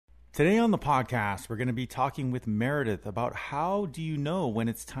Today on the podcast, we're going to be talking with Meredith about how do you know when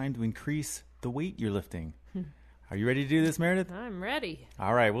it's time to increase the weight you're lifting. Are you ready to do this, Meredith? I'm ready.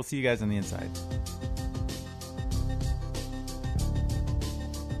 All right, we'll see you guys on the inside.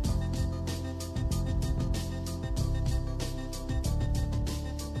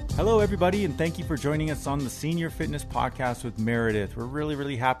 Hello, everybody, and thank you for joining us on the Senior Fitness Podcast with Meredith. We're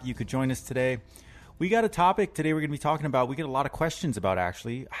really happy you could join us today. We got a topic today we're going to be talking about. We get a lot of questions about,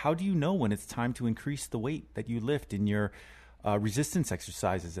 actually. How do you know when it's time to increase the weight that you lift in your resistance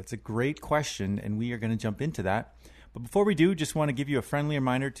exercises? That's a great question, and we are going to jump into that. But before we do, just want to give you a friendly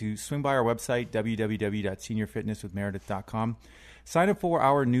reminder to swing by our website, www.seniorfitnesswithmeredith.com. Sign up for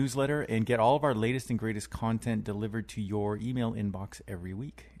our newsletter and get all of our latest and greatest content delivered to your email inbox every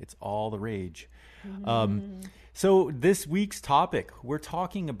week. It's all the rage. So this week's topic, we're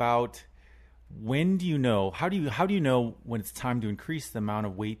talking about when do you know, how do you know when it's time to increase the amount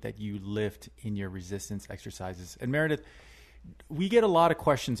of weight that you lift in your resistance exercises? And Meredith, we get a lot of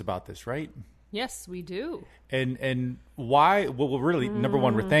questions about this, right? Yes, we do. And why? Well, really, number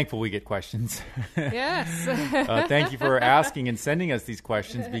one, we're thankful we get questions. Yes. Thank you for asking and sending us these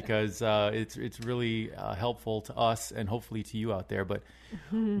questions because it's really helpful to us and hopefully to you out there. But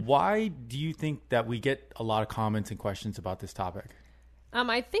why do you think that we get a lot of comments and questions about this topic?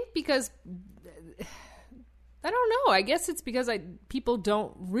 I think because, I don't know. I guess it's because people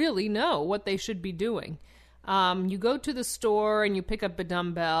don't really know what they should be doing. You go to the store and you pick up a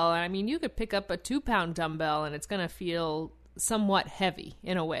dumbbell. I mean, you could pick up a 2-pound dumbbell and it's going to feel somewhat heavy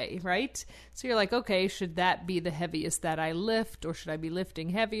in a way, right? So you're like, okay, should that be the heaviest that I lift, or should I be lifting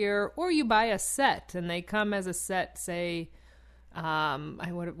heavier? Or you buy a set and they come as a set, say,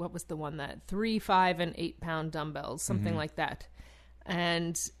 what was the one that 3, 5, and 8-pound dumbbells, something like that.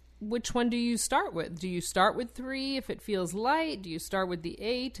 And which one do you start with? Do you start with 3 if it feels light? Do you start with the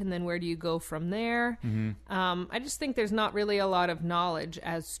 8? And then where do you go from there? I just think there's not really a lot of knowledge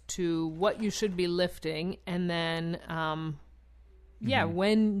as to what you should be lifting. And then,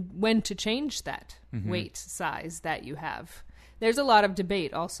 when to change that weight size that you have. There's a lot of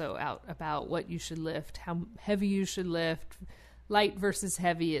debate also out about what you should lift, how heavy you should lift, light versus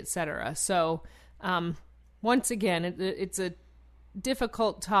heavy, etc. So, once again, it's a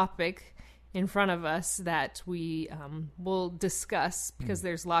difficult topic in front of us that we will discuss because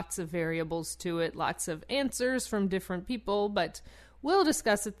there's lots of variables to it, lots of answers from different people, but we'll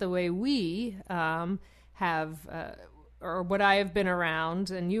discuss it the way we have, or what I have been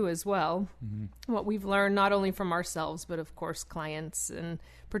around, and you as well, what we've learned not only from ourselves, but of course clients and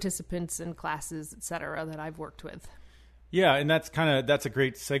participants in classes, et cetera, that I've worked with. Yeah, and that's a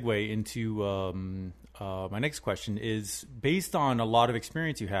great segue into my next question is based on a lot of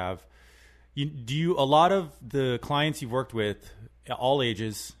experience you have. A lot of the clients you've worked with, all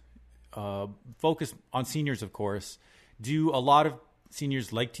ages, focus on seniors, of course. Do a lot of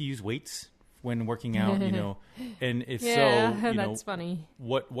seniors like to use weights when working out? And if so, that's funny.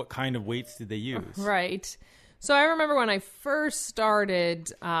 What kind of weights did they use? Right. So I remember when I first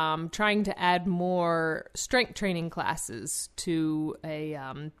started trying to add more strength training classes to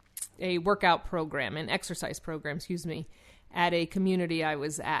a workout program, an exercise program, at a community I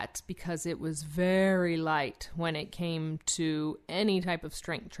was at, because it was very light when it came to any type of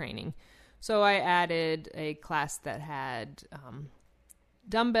strength training. So I added a class that had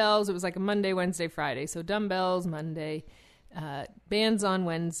dumbbells. It was like a Monday, Wednesday, Friday. So dumbbells Monday, bands on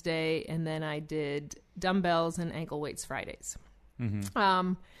Wednesday, and then I did dumbbells and ankle weights Fridays.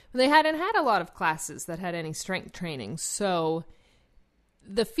 They hadn't had a lot of classes that had any strength training. So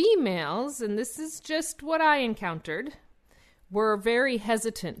the females, and this is just what I encountered, were very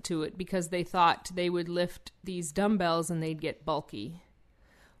hesitant to it because they thought they would lift these dumbbells and they'd get bulky.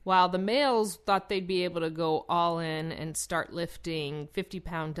 While the males thought they'd be able to go all in and start lifting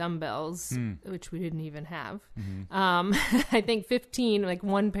 50-pound dumbbells, which we didn't even have. I think 15, like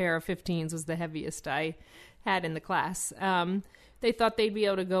one pair of 15s was the heaviest I had in the class. They thought they'd be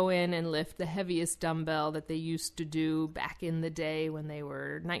able to go in and lift the heaviest dumbbell that they used to do back in the day when they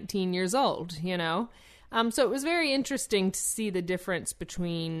were 19 years old, So it was very interesting to see the difference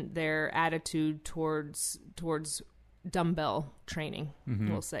between their attitude towards dumbbell training,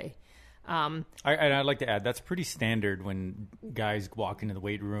 we'll say. I'd like to add, that's pretty standard when guys walk into the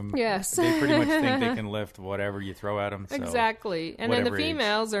weight room. Yes. They pretty much think they can lift whatever you throw at them. So exactly. And then the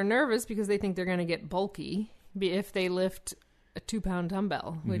females are nervous because they think they're going to get bulky if they lift a 2-pound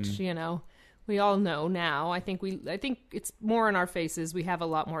dumbbell, which, we all know now. I think it's more in our faces. We have a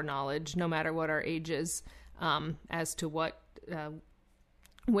lot more knowledge, no matter what our age is, as to what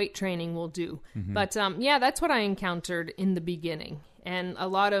weight training will do. But that's what I encountered in the beginning. and a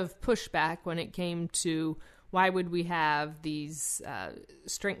lot of pushback when it came to why would we have these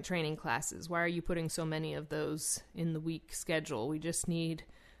strength training classes? Why are you putting so many of those in the week schedule? We just need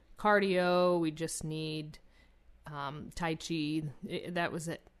cardio. We just need Tai Chi. That was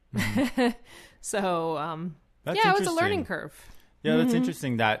it. So, it was a learning curve. Yeah, that's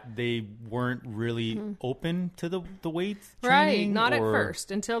interesting that they weren't really open to the weights training. Right, not at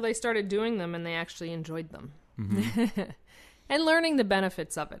first, until they started doing them and they actually enjoyed them. And learning the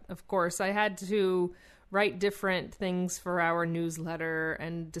benefits of it. Of course, I had to write different things for our newsletter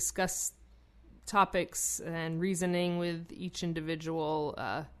and discuss topics and reasoning with each individual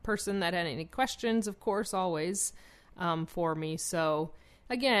person that had any questions, of course, always for me. So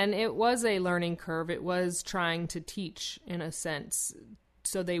again, it was a learning curve. It was trying to teach, in a sense,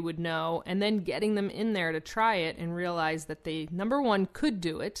 so they would know, and then getting them in there to try it and realize that they, number one, could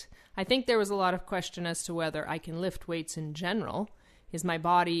do it. I think there was a lot of question as to whether I can lift weights in general. Is my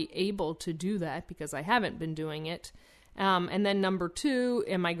body able to do that? Because I haven't been doing it. And then number two,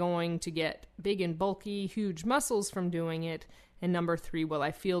 am I going to get big and bulky, huge muscles from doing it? And number three, will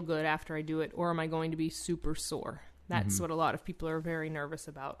I feel good after I do it, or am I going to be super sore? That's what a lot of people are very nervous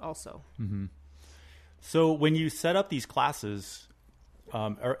about also. So when you set up these classes,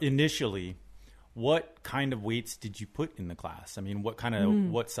 or initially, what kind of weights did you put in the class? I mean, what kind of,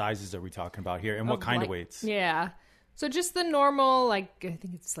 what sizes are we talking about here? And what kind of weights? Yeah. So just the normal, like, I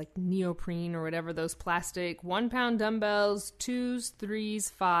think it's like neoprene or whatever, those plastic 1 pound dumbbells, 2s,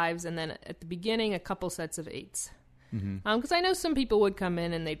 3s, 5s, and then at the beginning, a couple sets of 8s. Because I know some people would come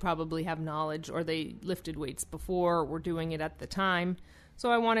in and they'd probably have knowledge, or they lifted weights before, or were doing it at the time.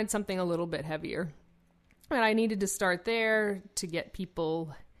 So I wanted something a little bit heavier. And I needed to start there to get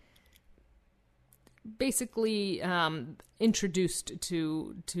people basically introduced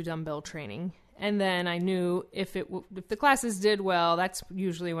to dumbbell training. And then I knew if the classes did well, that's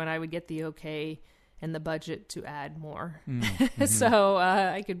usually when I would get the okay and the budget to add more. So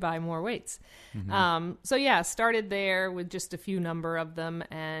I could buy more weights. So yeah, started there with just a few number of them.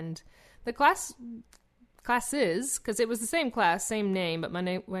 And the classes, because it was the same class, same name, but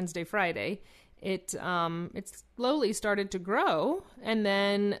Monday, Wednesday, Friday, it slowly started to grow. And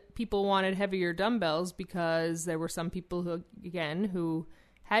then people wanted heavier dumbbells because there were some people who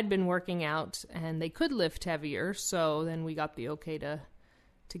had been working out and they could lift heavier. So then we got the okay to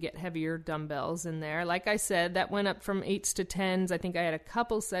get heavier dumbbells in there. Like I said, that went up from 8s to 10s. I think I had a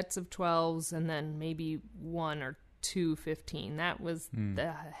couple sets of 12s and then maybe 1 or 2 15. That was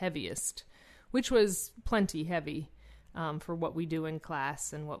the heaviest, which was plenty heavy for what we do in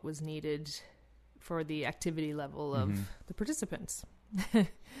class and what was needed for the activity level of the participants.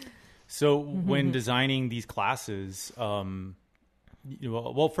 So when designing these classes, well,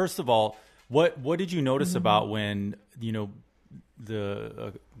 first of all, what did you notice about when,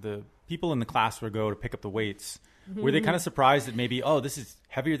 the people in the class would go to pick up the weights? Were they kind of surprised that maybe, oh, this is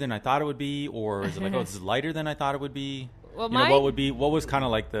heavier than I thought it would be? Or is it like, oh, this is lighter than I thought it would be? Well, what was kind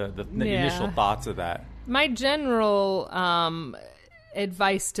of like the initial thoughts of that? My general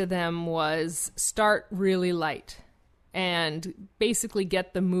advice to them was start really light and basically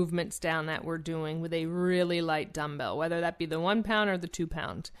get the movements down that we're doing with a really light dumbbell, whether that be the 1 pound or the 2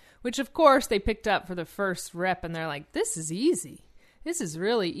 pound, which of course they picked up for the first rep and they're like, this is easy. This is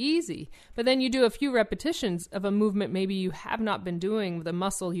really easy. But then you do a few repetitions of a movement maybe you have not been doing with a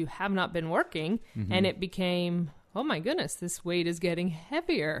muscle you have not been working, and it became, oh my goodness, this weight is getting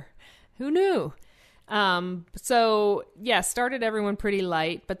heavier. Who knew? So yeah, started everyone pretty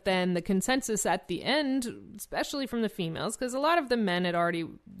light, but then the consensus at the end, especially from the females, because a lot of the men had already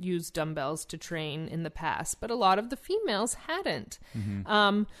used dumbbells to train in the past, but a lot of the females hadn't.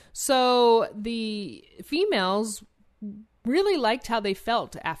 So the females really liked how they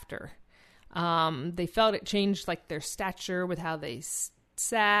felt after. They felt it changed like their stature with how they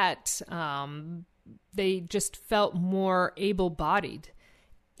sat. They just felt more able-bodied.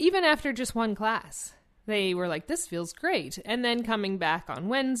 Even after just one class, they were like, this feels great. And then coming back on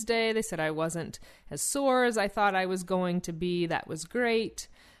Wednesday, they said I wasn't as sore as I thought I was going to be. That was great.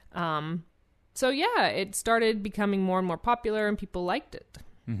 So yeah, it started becoming more and more popular and people liked it.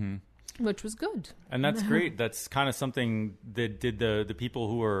 Which was good. And that's great. That's kind of something that did the people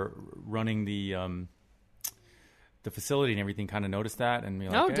who were running the facility and everything kind of noticed that and be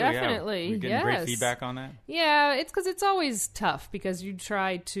like, oh, definitely. We're getting great feedback on that. Yeah, it's because it's always tough because you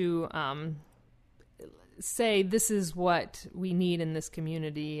try to say this is what we need in this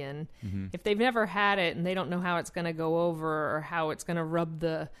community, and if they've never had it and they don't know how it's going to go over or how it's going to rub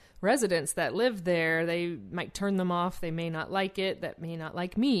the residents that live there, they might turn them off. They may not like it. That may not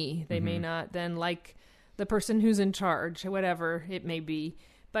like me. They may not then like the person who's in charge, whatever it may be.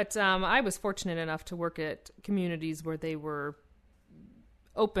 But I was fortunate enough to work at communities where they were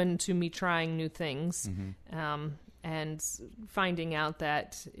open to me trying new things, and finding out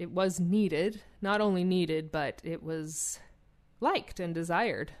that it was needed, not only needed, but it was liked and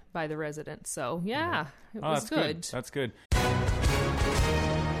desired by the residents. So it was good. That's good.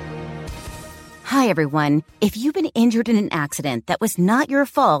 Hi, everyone. If you've been injured in an accident that was not your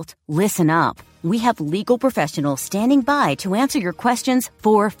fault, listen up. We have legal professionals standing by to answer your questions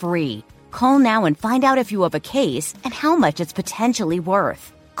for free. Call now and find out if you have a case and how much it's potentially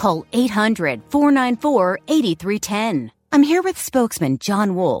worth. Call 800-494-8310. I'm here with spokesman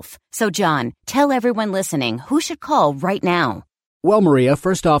John Wolf. So, John, tell everyone listening who should call right now. Well, Maria,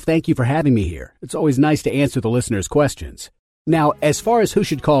 first off, thank you for having me here. It's always nice to answer the listeners' questions. Now, as far as who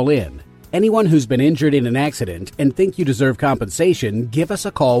should call in, anyone who's been injured in an accident and think you deserve compensation, give us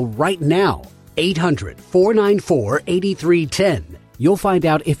a call right now. 800-494-8310. You'll find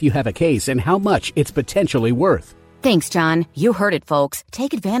out if you have a case and how much it's potentially worth. Thanks, John. You heard it, folks.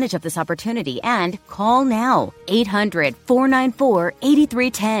 Take advantage of this opportunity and call now.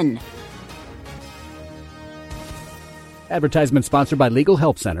 800-494-8310. Advertisement sponsored by Legal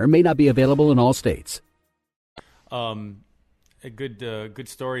Help Center. May not be available in all states. A good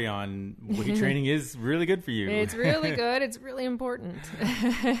story on weight training is really good for you. It's really good. It's really important.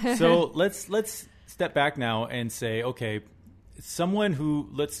 So let's step back now and say, okay, someone who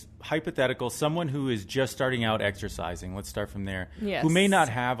is just starting out exercising. Let's start from there. Yes. Who may not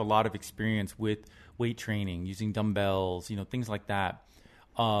have a lot of experience with weight training, using dumbbells, things like that.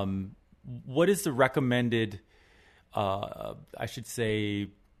 What is the recommended,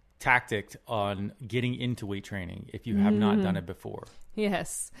 tactic on getting into weight training if you have not done it before?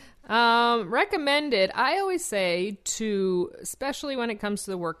 Yes. Recommended, I always say to, especially when it comes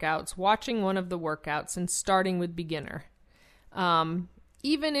to the workouts, watching one of the workouts and starting with beginner.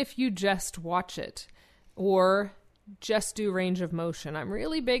 Even if you just watch it or just do range of motion. I'm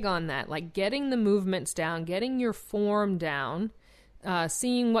really big on that, like getting the movements down, getting your form down,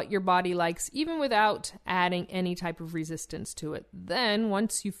 seeing what your body likes, even without adding any type of resistance to it. Then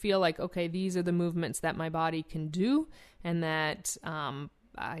once you feel like, okay, these are the movements that my body can do and that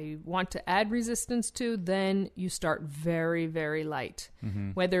I want to add resistance to, then you start very, very light.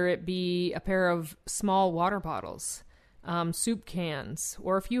 Whether it be a pair of small water bottles, soup cans,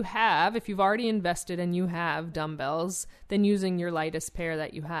 or if you've already invested and you have dumbbells, then using your lightest pair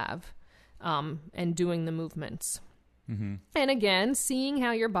that you have, and doing the movements. And again, seeing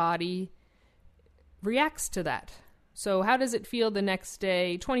how your body reacts to that. So how does it feel the next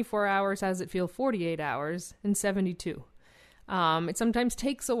day, 24 hours? How does it feel 48 hours and 72? It sometimes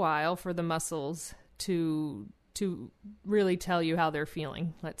takes a while for the muscles to really tell you how they're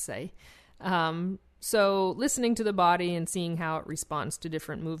feeling, let's say. So listening to the body and seeing how it responds to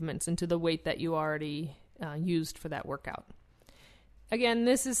different movements and to the weight that you already used for that workout. Again,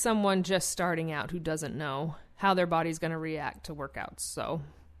 this is someone just starting out who doesn't know how their body's going to react to workouts. So,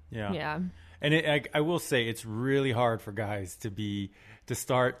 yeah. And I will say it's really hard for guys to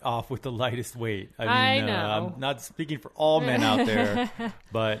start off with the lightest weight. I know. I'm not speaking for all men out there,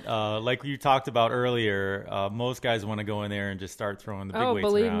 but like you talked about earlier, most guys want to go in there and just start throwing the big weights around. Oh,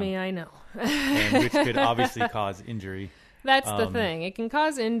 believe me, I know. And which could obviously cause injury. That's the thing. It can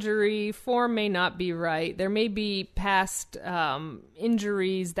cause injury. Form may not be right. There may be past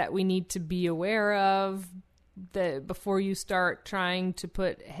injuries that we need to be aware of before you start trying to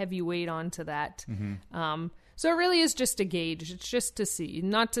put heavy weight onto that. So it really is just a gauge. It's just to see.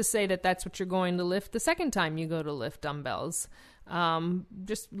 Not to say that that's what you're going to lift the second time you go to lift dumbbells.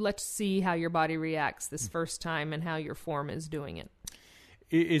 Just let's see how your body reacts this first time and how your form is doing it.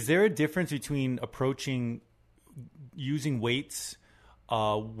 Is there a difference between using weights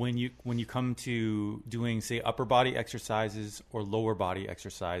when you come to doing, say, upper body exercises or lower body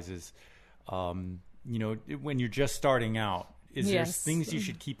exercises? When you're just starting out, is there things you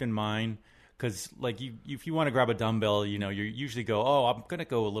should keep in mind? Because if you want to grab a dumbbell, you usually go, oh, I'm going to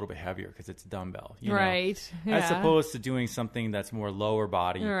go a little bit heavier because it's a dumbbell. Right. Yeah. As opposed to doing something that's more lower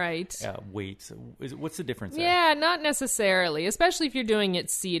body weights. What's the difference there? Yeah, not necessarily, especially if you're doing it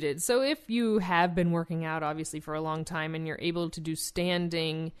seated. So if you have been working out, obviously, for a long time and you're able to do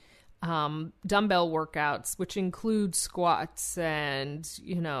standing dumbbell workouts, which include squats and,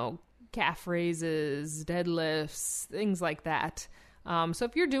 calf raises, deadlifts, things like that. So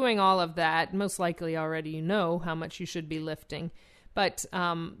if you're doing all of that, most likely already you know how much you should be lifting. But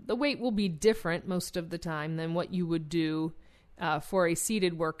the weight will be different most of the time than what you would do for a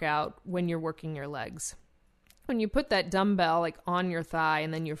seated workout when you're working your legs. when you put that dumbbell like on your thigh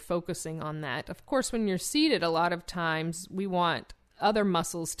and then you're focusing on that, of course, when you're seated, a lot of times we want other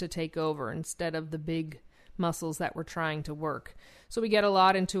muscles to take over instead of the big muscles that we're trying to work. So we get a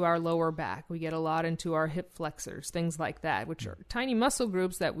lot into our lower back. We get a lot into our hip flexors, things like that, which are tiny muscle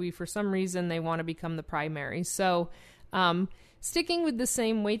groups that we, for some reason, they want to become the primary. So sticking with the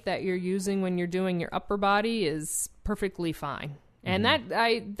same weight that you're using when you're doing your upper body is perfectly fine. And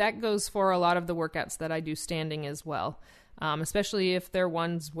that goes for a lot of the workouts that I do standing as well, especially if they're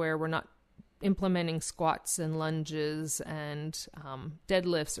ones where we're not implementing squats and lunges and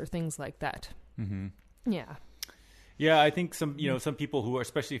deadlifts or things like that. Yeah. Yeah, I think some people who are,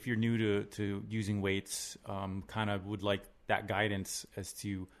 especially if you're new to using weights, kind of would like that guidance as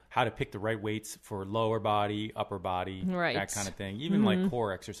to how to pick the right weights for lower body, upper body, that kind of thing. Even like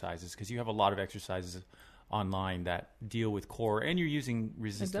core exercises, because you have a lot of exercises online that deal with core, and you're using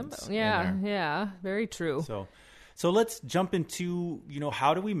resistance. Yeah, very true. So let's jump into,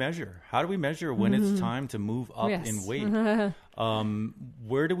 how do we measure? How do we measure when it's time to move up in weight?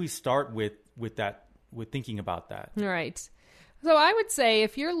 Where do we start with thinking about that? Right. So I would say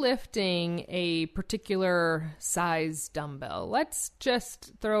if you're lifting a particular size dumbbell, let's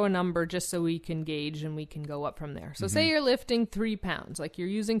just throw a number just so we can gauge and we can go up from there. So say you're lifting 3 pounds, like you're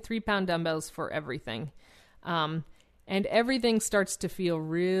using 3-pound dumbbells for everything. And everything starts to feel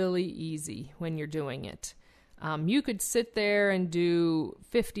really easy when you're doing it. You could sit there and do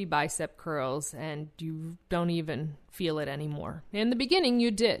 50 bicep curls and you don't even feel it anymore. In the beginning, you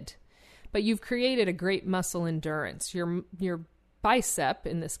did, but you've created a great muscle endurance. Your bicep,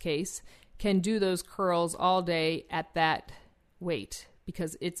 in this case, can do those curls all day at that weight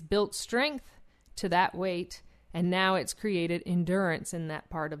because it's built strength to that weight, and now it's created endurance in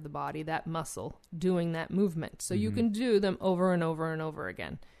that part of the body, that muscle, doing that movement. So you can do them over and over and over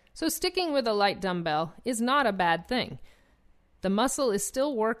again. So sticking with a light dumbbell is not a bad thing. The muscle is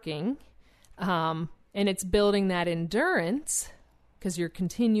still working, and it's building that endurance because you're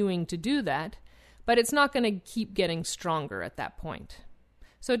continuing to do that, but it's not going to keep getting stronger at that point.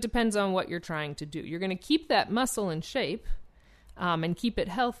 So it depends on what you're trying to do. You're going to keep that muscle in shape and keep it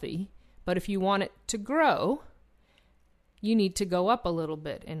healthy, but if you want it to grow, you need to go up a little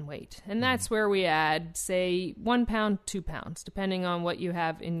bit in weight. And that's where we add, say, 1 pound, 2 pounds, depending on what you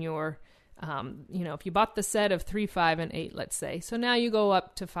have in your, if you bought the set of 3, 5, and 8, let's say. So now you go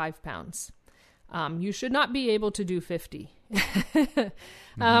up to 5 pounds. You should not be able to do 50.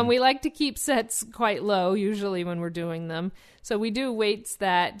 We like to keep sets quite low, usually when we're doing them. So we do weights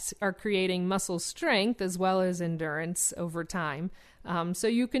that are creating muscle strength as well as endurance over time. So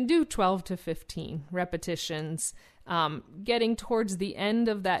you can do 12 to 15 repetitions. Getting towards the end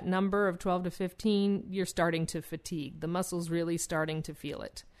of that number of 12 to 15, you're starting to fatigue. The muscle's really starting to feel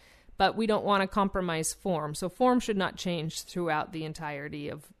it. But we don't want to compromise form. So form should not change throughout the entirety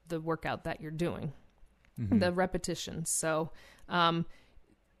of the workout that you're doing, the repetitions. So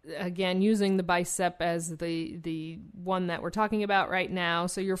again, using the bicep as the one that we're talking about right now.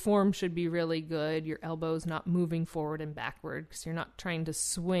 So your form should be really good. Your elbow's not moving forward and backward because you're not trying to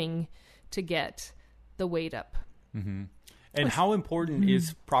swing to get the weight up. And how important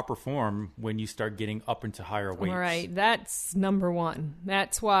is proper form when you start getting up into higher weights? All right, that's number one.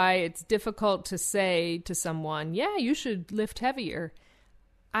 That's why it's difficult to say to someone, yeah, you should lift heavier.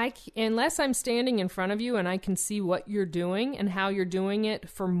 Unless I'm standing in front of you and I can see what you're doing and how you're doing it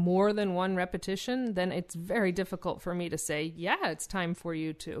for more than one repetition, then it's very difficult for me to say, yeah, it's time for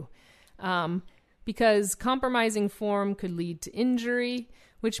you to. Because compromising form could lead to injury,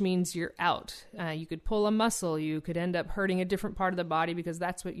 which means you're out. You could pull a muscle. You could end up hurting a different part of the body because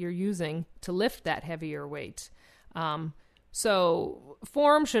that's what you're using to lift that heavier weight. So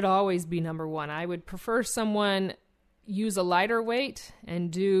form should always be number one. I would prefer someone use a lighter weight and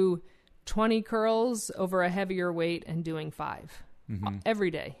do 20 curls over a heavier weight and doing 5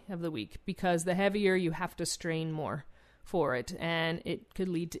 every day of the week, because the heavier you have to strain more for it, and it could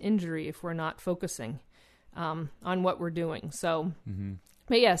lead to injury if we're not focusing on what we're doing. So,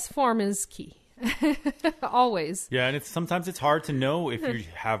 but yes, form is key. Always. Yeah, and sometimes it's hard to know if you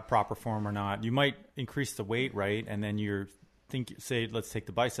have proper form or not. You might increase the weight, right? And then say, let's take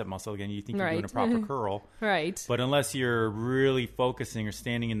the bicep muscle again. You think you're doing a proper curl. Right. But unless you're really focusing or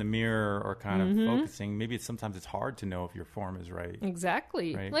standing in the mirror or kind of focusing, maybe sometimes it's hard to know if your form is right.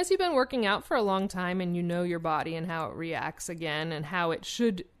 Exactly. Right? Unless you've been working out for a long time and you know your body and how it reacts again and how it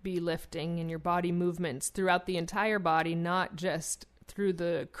should be lifting and your body movements throughout the entire body, not just through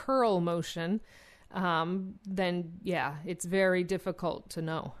the curl motion, then yeah, it's very difficult to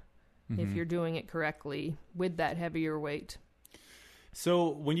know if you're doing it correctly with that heavier weight. So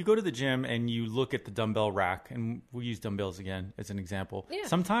when you go to the gym and you look at the dumbbell rack, and we'll use dumbbells again as an example,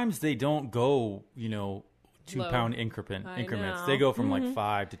 sometimes they don't go, 2-pound increments. Know. They go from like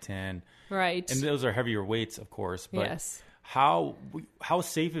 5 to 10. Right. And those are heavier weights, of course. But yes. How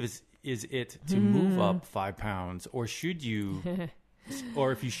safe is it to move up 5 pounds, or should you,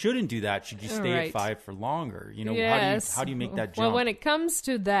 or if you shouldn't do that, should you stay at 5 for longer? Yes. How do you make that jump? Well, when it comes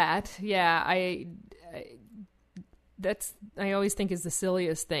to that, I always think is the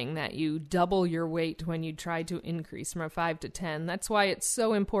silliest thing, that you double your weight when you try to increase from a 5 to 10. That's why it's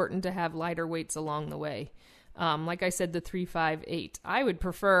so important to have lighter weights along the way. Like I said, the 3, 5, 8. I would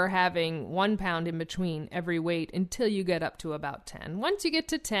prefer having 1 pound in between every weight until you get up to about 10. Once you get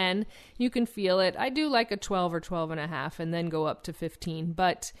to 10, you can feel it. I do like a 12 or 12 and a half and then go up to 15.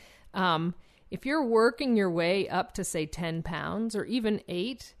 But if you're working your way up to, say, 10 pounds or even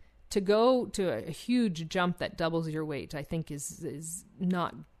 8, to go to a huge jump that doubles your weight, I think is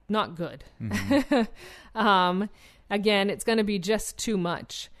not good. Mm-hmm. Again, it's going to be just too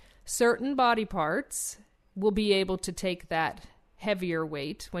much. Certain body parts will be able to take that heavier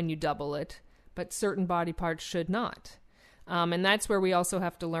weight when you double it, but certain body parts should not. And that's where we also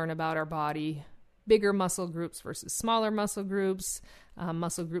have to learn about our body, bigger muscle groups versus smaller muscle groups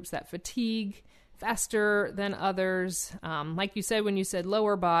that fatigue faster than others. Like you said, when you said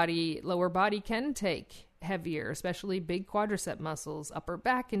lower body can take heavier, especially big quadricep muscles. Upper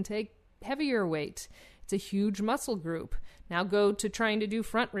back can take heavier weight. It's a huge muscle group. Now go to trying to do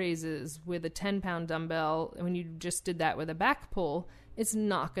front raises with a 10-pound dumbbell. When you just did that with a back pull, it's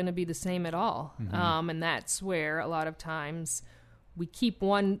not going to be the same at all. Mm-hmm. And that's where a lot of times we keep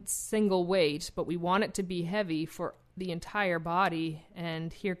one single weight, but we want it to be heavy for the entire body,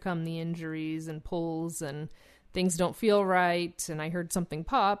 and here come the injuries and pulls, and things don't feel right, and I heard something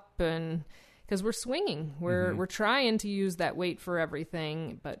pop, and because we're swinging, we're trying to use that weight for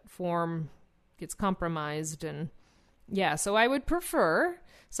everything, but form gets compromised. And so I would prefer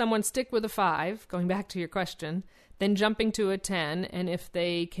someone stick with a 5, going back to your question, then jumping to a 10. And if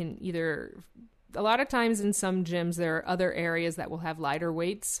they can a lot of times in some gyms there are other areas that will have lighter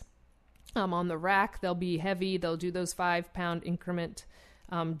weights. On the rack, they'll be heavy. They'll do those 5-pound increment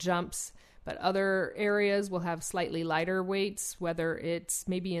jumps. But other areas will have slightly lighter weights, whether it's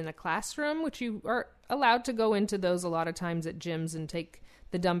maybe in a classroom, which you are allowed to go into those a lot of times at gyms and take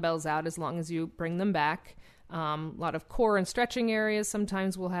the dumbbells out as long as you bring them back. A lot of core and stretching areas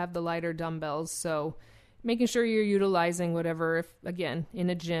sometimes will have the lighter dumbbells. So making sure you're utilizing whatever, if again, in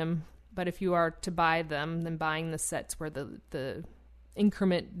a gym. But if you are to buy them, then buying the sets where the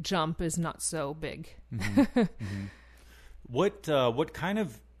increment jump is not so big. Mm-hmm. Mm-hmm. What kind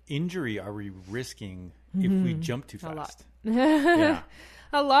of injury are we risking if we jump too fast? A lot.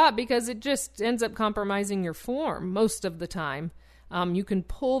 A lot, because it just ends up compromising your form most of the time. You can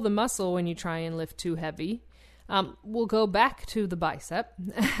pull the muscle when you try and lift too heavy. We'll go back to the bicep,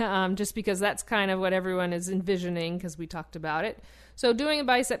 just because that's kind of what everyone is envisioning, because we talked about it. So doing a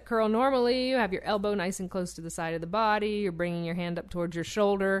bicep curl, normally you have your elbow nice and close to the side of the body. You're bringing your hand up towards your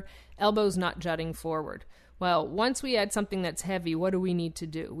shoulder. Elbow's not jutting forward. Well, once we add something that's heavy, what do we need to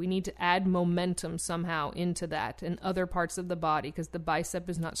do? We need to add momentum somehow into that and other parts of the body, because the bicep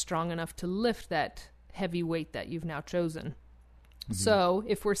is not strong enough to lift that heavy weight that you've now chosen. Mm-hmm. So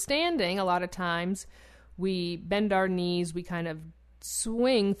if we're standing, a lot of times we bend our knees, we kind of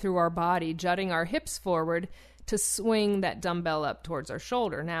swing through our body, jutting our hips forward to swing that dumbbell up towards our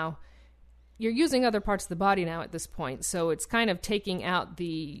shoulder. Now, you're using other parts of the body now at this point, so it's kind of taking out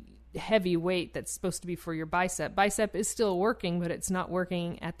the heavy weight that's supposed to be for your bicep. Bicep is still working, but it's not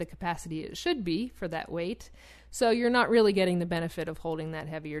working at the capacity it should be for that weight. So you're not really getting the benefit of holding that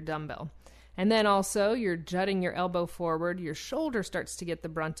heavier dumbbell. And then also you're jutting your elbow forward, your shoulder starts to get the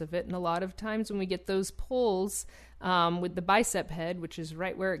brunt of it. And a lot of times when we get those pulls with the bicep head, which is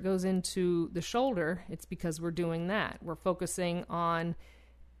right where it goes into the shoulder, it's because we're doing that. We're focusing on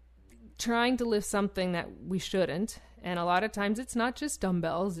trying to lift something that we shouldn't. And a lot of times it's not just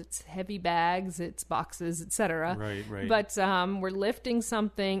dumbbells, it's heavy bags, it's boxes, etc. Right. But we're lifting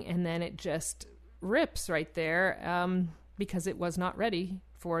something and then it just rips right there because it was not ready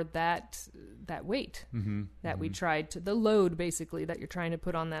for that weight that we tried to, the load basically that you're trying to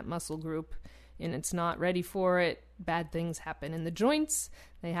put on that muscle group, and it's not ready for it. Bad things happen in the joints,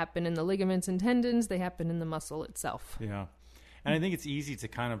 they happen in the ligaments and tendons, they happen in the muscle itself. Yeah. And I think it's easy to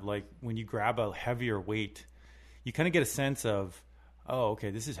kind of like, when you grab a heavier weight, you kind of get a sense of, oh,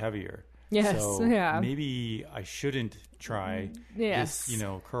 okay, this is heavier. Yes. So yeah. maybe I shouldn't try Yes. this,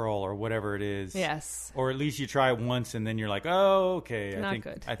 curl or whatever it is. Yes. Or at least you try it once and then you're like, oh, okay. Not I think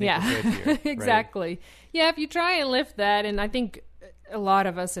good. we're Yeah. good here. Right? Exactly. Yeah. If you try and lift that, and I think a lot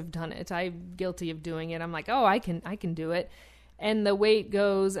of us have done it. I'm guilty of doing it. I'm like, oh, I can do it. And the weight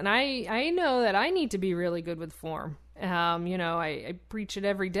goes, and I know that I need to be really good with form. I preach it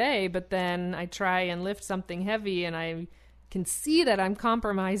every day, but then I try and lift something heavy and I can see that I'm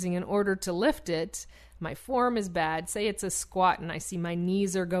compromising in order to lift it. My form is bad. Say it's a squat and I see my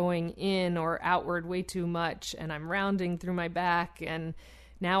knees are going in or outward way too much and I'm rounding through my back and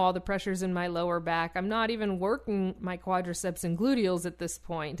now all the pressure's in my lower back. I'm not even working my quadriceps and gluteals at this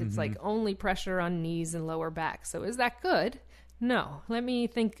point. It's like only pressure on knees and lower back. So is that good? No. Let me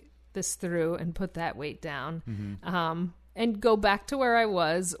think this through and put that weight down. And go back to where I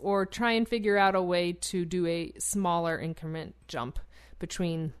was, or try and figure out a way to do a smaller increment jump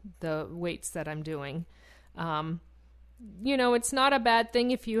between the weights that I'm doing. It's not a bad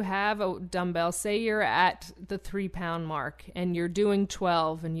thing if you have a dumbbell. Say you're at the 3-pound mark and you're doing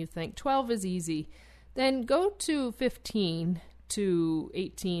 12 and you think 12 is easy. Then go to 15 to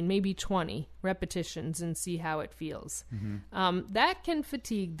 18, maybe 20 repetitions and see how it feels. That can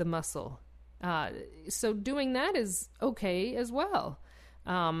fatigue the muscle. So doing that is okay as well.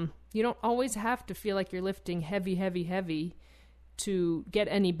 You don't always have to feel like you're lifting heavy to get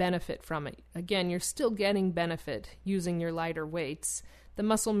any benefit from it. Again, you're still getting benefit using your lighter weights. The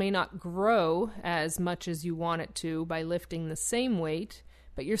muscle may not grow as much as you want it to by lifting the same weight,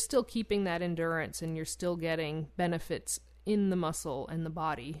 but you're still keeping that endurance and you're still getting benefits in the muscle and the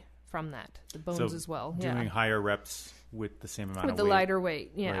body from that. The bones as well. Doing higher reps with the same amount of weight. With the lighter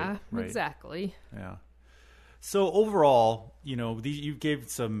weight. Yeah, right. Exactly. Yeah. So overall, you gave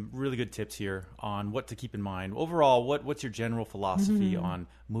some really good tips here on what to keep in mind. Overall, what's your general philosophy on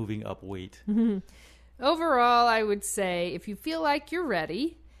moving up weight? Overall, I would say if you feel like you're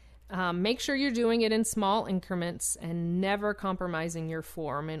ready, make sure you're doing it in small increments and never compromising your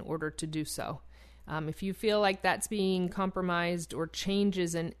form in order to do so. If you feel like that's being compromised or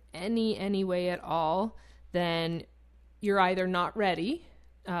changes in any way at all, then you're either not ready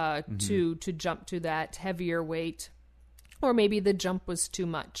to jump to that heavier weight, or maybe the jump was too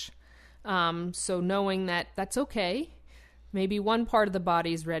much. So knowing that that's okay. Maybe one part of the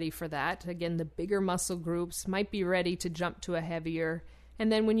body is ready for that. Again, the bigger muscle groups might be ready to jump to a heavier.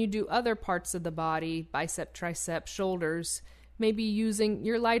 And then when you do other parts of the body, bicep, tricep, shoulders, maybe using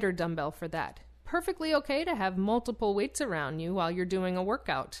your lighter dumbbell for that. Perfectly okay to have multiple weights around you while you're doing a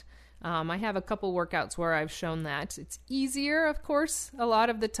workout. I have a couple workouts where I've shown that. It's easier, of course, a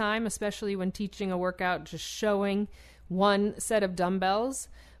lot of the time, especially when teaching a workout, just showing one set of dumbbells.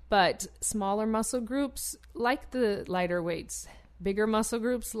 But smaller muscle groups like the lighter weights, bigger muscle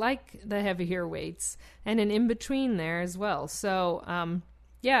groups like the heavier weights, and an in-between there as well. So,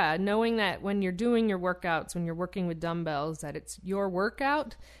 knowing that when you're doing your workouts, when you're working with dumbbells, that it's your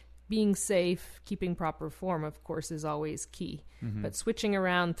workout, being safe, keeping proper form, of course, is always key. But switching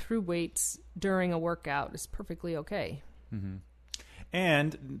around through weights during a workout is perfectly okay.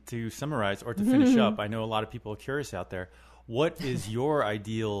 And to summarize or to finish up, I know a lot of people are curious out there. What is your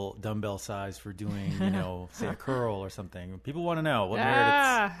ideal dumbbell size for doing, say a curl or something? People want to know what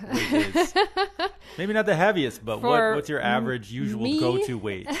Meredith's weight is. Maybe not the heaviest, but what's your average usual go-to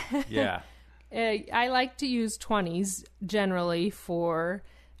weight? Yeah. I like to use 20s generally for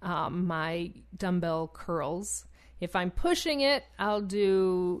my dumbbell curls. If I'm pushing it, I'll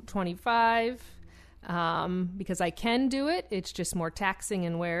do 25 because I can do it. It's just more taxing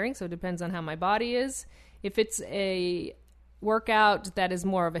and wearing, so it depends on how my body is. If it's a workout that is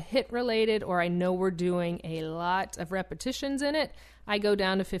more of a HIIT related, or I know we're doing a lot of repetitions in it, I go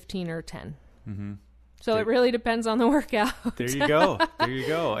down to 15 or 10. So it really depends on the workout. There you go.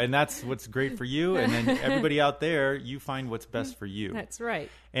 And that's what's great for you. And then everybody out there, you find what's best for you. That's right.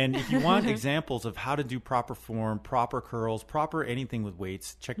 And if you want examples of how to do proper form, proper curls, proper anything with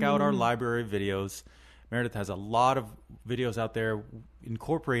weights, check out our library of videos. Meredith has a lot of videos out there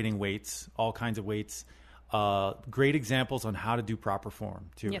incorporating weights, all kinds of weights. Great examples on how to do proper form,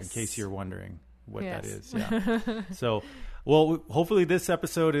 too, in case you're wondering what that is. Yeah. So, well, hopefully this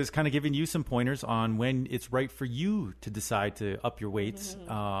episode is kind of giving you some pointers on when it's right for you to decide to up your weights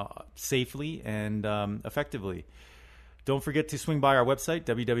safely and effectively. Don't forget to swing by our website,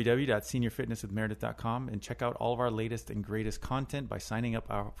 www.seniorfitnesswithmeredith.com, and check out all of our latest and greatest content by signing up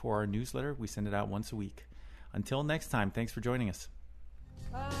for our newsletter. We send it out once a week. Until next time, thanks for joining us.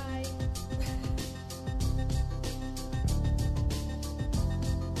 Bye.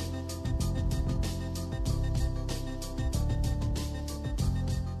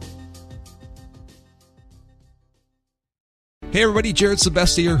 Hey everybody, Jared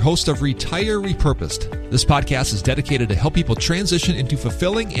Sebestier, host of Retire Repurposed. This podcast is dedicated to help people transition into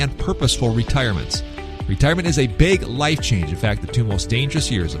fulfilling and purposeful retirements. Retirement is a big life change. In fact, the two most dangerous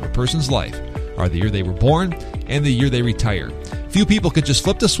years of a person's life are the year they were born and the year they retire. Few people could just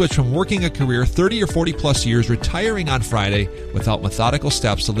flip the switch from working a career 30 or 40 plus years, retiring on Friday without methodical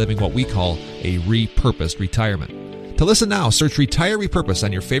steps to living what we call a repurposed retirement. To listen now, search Retire Repurposed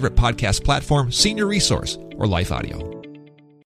on your favorite podcast platform, Senior Resource, or Life Audio.